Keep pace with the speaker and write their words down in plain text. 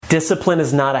Discipline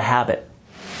is not a habit.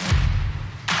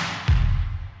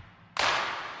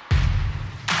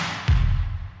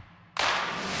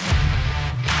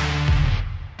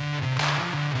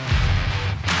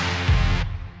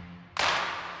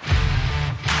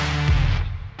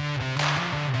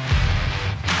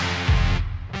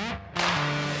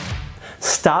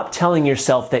 Stop telling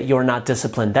yourself that you're not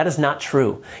disciplined. That is not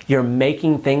true. You're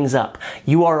making things up.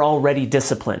 You are already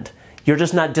disciplined. You're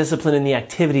just not disciplined in the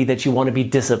activity that you want to be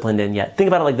disciplined in yet. Think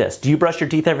about it like this. Do you brush your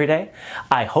teeth every day?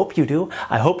 I hope you do.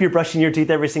 I hope you're brushing your teeth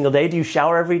every single day. Do you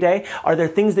shower every day? Are there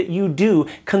things that you do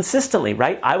consistently,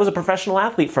 right? I was a professional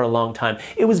athlete for a long time.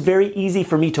 It was very easy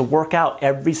for me to work out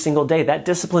every single day. That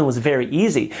discipline was very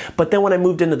easy. But then when I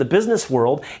moved into the business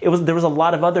world, there was a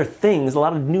lot of other things, a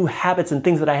lot of new habits and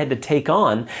things that I had to take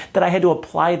on that I had to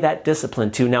apply that discipline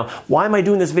to. Now, why am I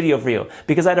doing this video for you?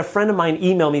 Because I had a friend of mine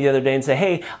email me the other day and say,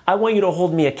 hey, I want you to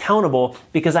hold me accountable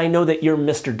because I know that you're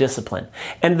Mr. Discipline.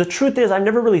 And the truth is, I've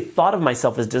never really thought of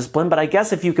myself as disciplined, but I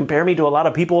guess if you compare me to a lot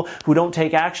of people who don't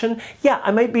take action, yeah,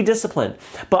 I might be disciplined.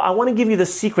 But I want to give you the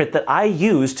secret that I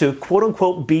use to quote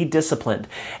unquote be disciplined.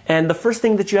 And the first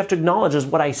thing that you have to acknowledge is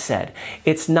what I said.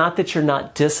 It's not that you're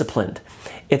not disciplined.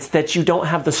 It's that you don't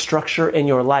have the structure in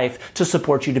your life to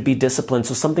support you to be disciplined.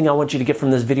 So something I want you to get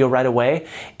from this video right away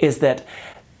is that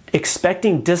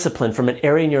expecting discipline from an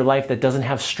area in your life that doesn't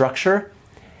have structure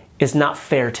is not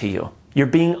fair to you. You're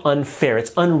being unfair.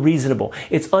 It's unreasonable.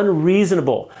 It's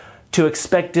unreasonable to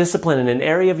expect discipline in an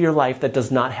area of your life that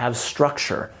does not have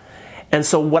structure. And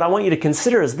so what I want you to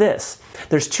consider is this.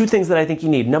 There's two things that I think you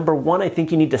need. Number one, I think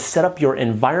you need to set up your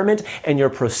environment and your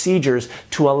procedures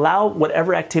to allow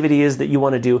whatever activity is that you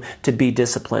want to do to be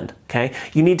disciplined, okay?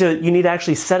 You need to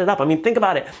actually set it up. I mean, think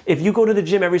about it. If you go to the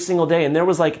gym every single day and there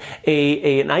was like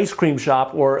an ice cream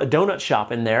shop or a donut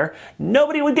shop in there,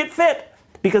 nobody would get fit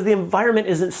because the environment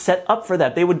isn't set up for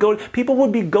that. People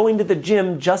would be going to the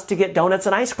gym just to get donuts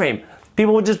and ice cream.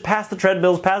 People would just pass the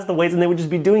treadmills, pass the weights, and they would just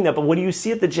be doing that. But what do you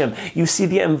see at the gym? You see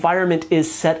the environment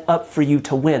is set up for you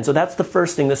to win. So that's the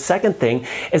first thing. The second thing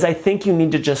is I think you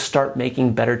need to just start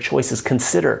making better choices.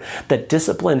 Consider that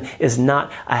discipline is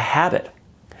not a habit.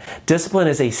 Discipline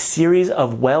is a series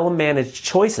of well-managed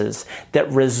choices that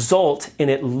result in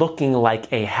it looking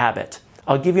like a habit.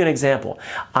 I'll give you an example.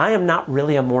 I am not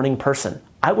really a morning person.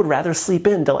 I would rather sleep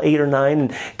in till 8 or 9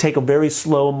 and take a very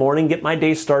slow morning, get my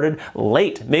day started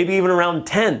late, maybe even around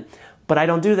 10. But I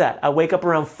don't do that. I wake up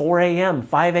around 4 a.m.,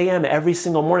 5 a.m. every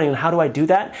single morning. And how do I do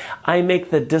that? I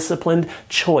make the disciplined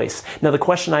choice. Now, the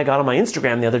question I got on my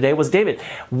Instagram the other day was, David,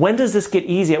 when does this get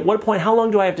easy? At what point, how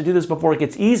long do I have to do this before it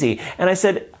gets easy? And I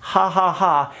said, ha, ha,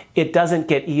 ha, it doesn't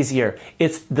get easier.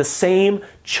 It's the same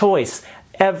choice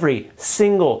every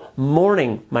single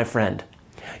morning, my friend.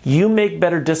 You make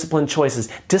better disciplined choices.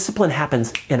 Discipline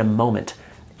happens in a moment.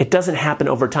 It doesn't happen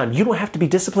over time. You don't have to be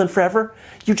disciplined forever.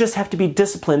 You just have to be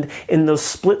disciplined in those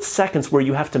split seconds where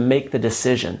you have to make the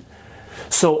decision.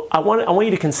 So I want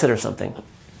you to consider something.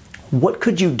 What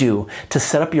could you do to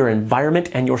set up your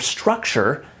environment and your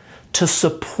structure to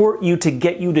support you, to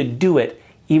get you to do it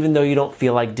even though you don't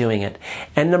feel like doing it?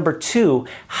 And number two,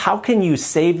 how can you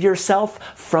save yourself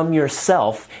from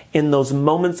yourself in those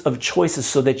moments of choices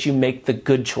so that you make the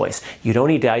good choice? You don't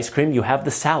eat the ice cream, you have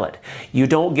the salad. You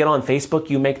don't get on Facebook,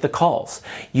 you make the calls.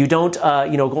 You don't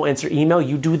go answer email,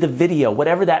 you do the video,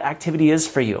 whatever that activity is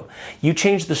for you. You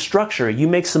change the structure, you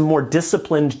make some more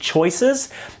disciplined choices,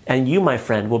 and you, my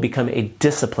friend, will become a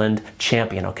disciplined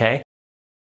champion, okay?